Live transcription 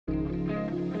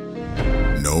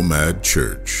Nomad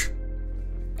Church.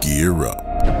 Gear up.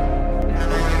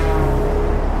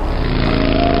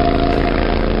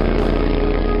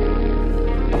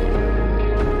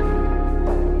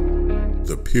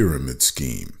 The pyramid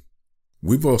scheme.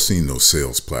 We've all seen those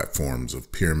sales platforms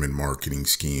of pyramid marketing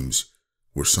schemes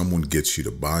where someone gets you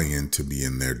to buy in to be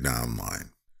in their downline.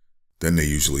 Then they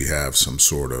usually have some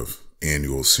sort of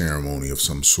annual ceremony of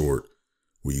some sort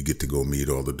where you get to go meet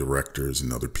all the directors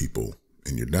and other people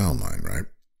in your downline, right?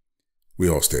 We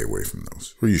all stay away from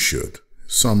those, or you should.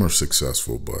 Some are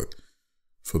successful, but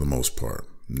for the most part,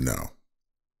 no.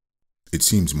 It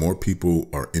seems more people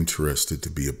are interested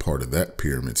to be a part of that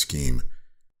pyramid scheme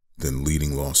than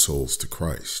leading lost souls to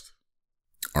Christ.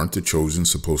 Aren't the chosen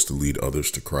supposed to lead others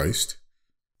to Christ?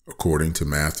 According to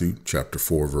Matthew chapter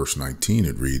 4, verse 19,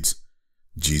 it reads,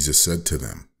 Jesus said to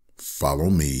them,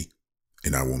 "Follow me,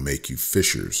 and I will make you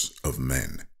fishers of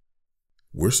men."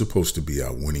 We're supposed to be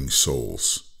out winning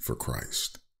souls for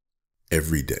Christ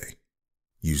every day,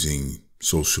 using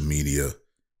social media,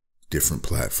 different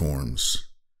platforms,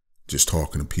 just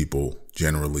talking to people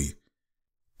generally,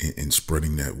 and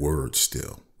spreading that word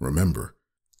still. Remember,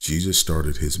 Jesus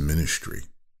started his ministry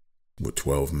with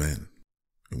 12 men,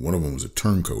 and one of them was a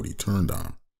turncoat. He turned on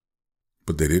them.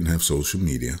 But they didn't have social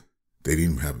media. They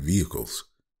didn't have vehicles.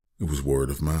 It was word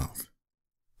of mouth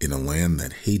in a land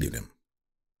that hated him.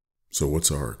 So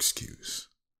what's our excuse?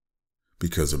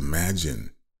 Because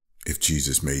imagine if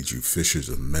Jesus made you fishers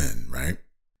of men, right?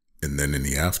 And then in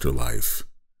the afterlife,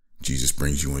 Jesus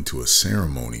brings you into a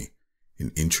ceremony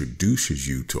and introduces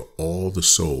you to all the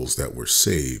souls that were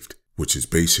saved, which is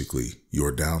basically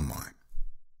your downline.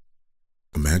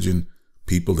 Imagine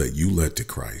people that you led to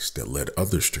Christ, that led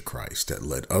others to Christ, that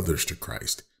led others to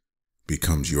Christ,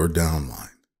 becomes your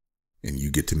downline, and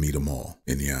you get to meet them all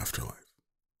in the afterlife.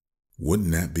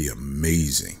 Wouldn't that be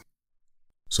amazing?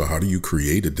 So how do you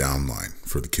create a downline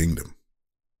for the kingdom?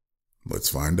 Let's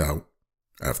find out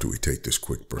after we take this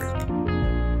quick break.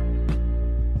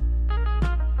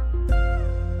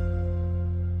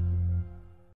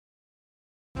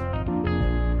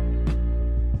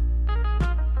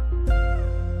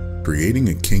 Creating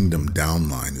a kingdom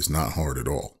downline is not hard at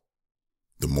all.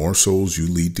 The more souls you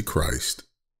lead to Christ,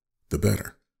 the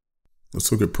better.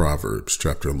 Let's look at Proverbs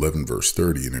chapter 11, verse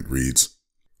 30, and it reads,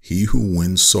 "He who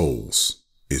wins souls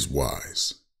is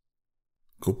wise."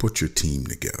 Go put your team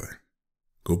together.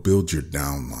 Go build your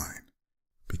downline,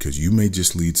 because you may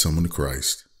just lead someone to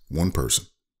Christ, one person,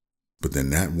 but then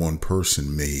that one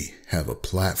person may have a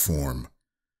platform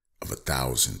of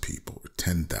 1,000 people or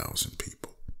 10,000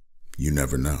 people. You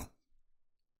never know.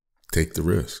 Take the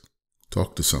risk.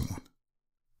 Talk to someone.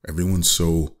 Everyone's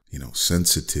so,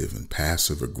 sensitive and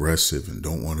passive aggressive and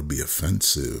don't want to be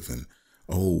offensive and,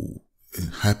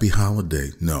 happy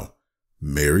holiday. No,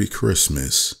 Merry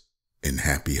Christmas and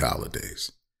happy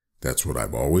holidays. That's what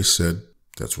I've always said.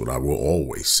 That's what I will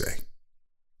always say.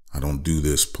 I don't do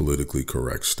this politically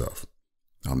correct stuff.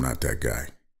 I'm not that guy.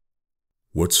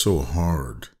 What's so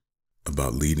hard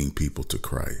about leading people to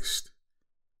Christ?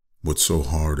 What's so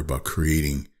hard about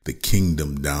creating the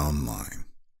kingdom downline?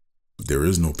 There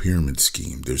is no pyramid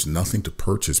scheme. There's nothing to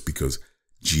purchase because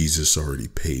Jesus already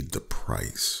paid the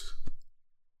price.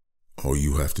 All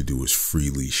you have to do is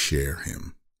freely share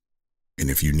him.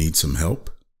 And if you need some help,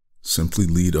 simply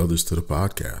lead others to the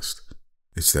podcast.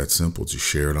 It's that simple. Just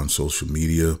share it on social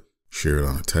media, share it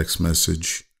on a text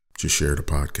message, just share the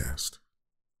podcast.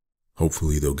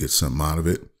 Hopefully they'll get something out of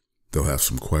it. They'll have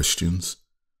some questions.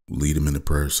 Lead them in the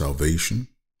prayer of salvation,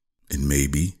 and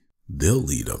maybe they'll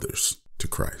lead others to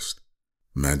Christ.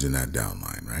 Imagine that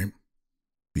downline, right?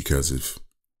 Because if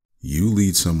you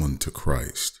lead someone to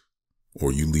Christ,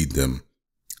 or you lead them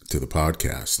to the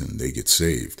podcast and they get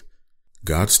saved,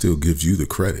 God still gives you the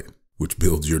credit, which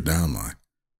builds your downline.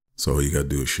 So all you got to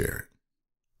do is share it.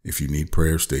 If you need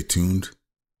prayer, stay tuned.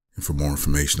 And for more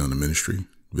information on the ministry,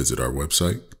 visit our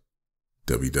website,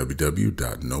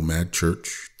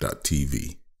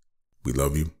 www.nomadchurch.tv. We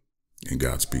love you, and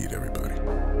Godspeed, everybody.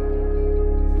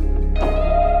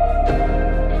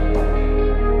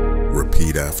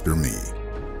 Repeat after me.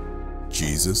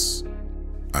 Jesus,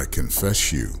 I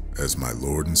confess you as my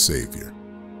Lord and Savior.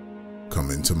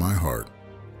 Come into my heart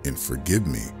and forgive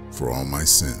me for all my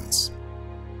sins.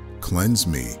 Cleanse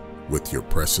me with your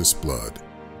precious blood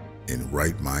and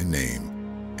write my name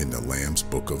in the Lamb's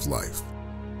Book of Life.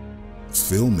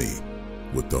 Fill me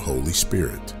with the Holy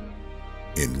Spirit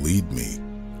and lead me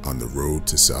on the road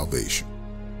to salvation.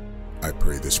 I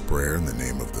pray this prayer in the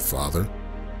name of the Father,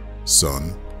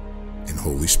 Son, and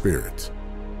Holy Spirit.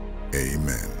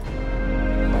 Amen.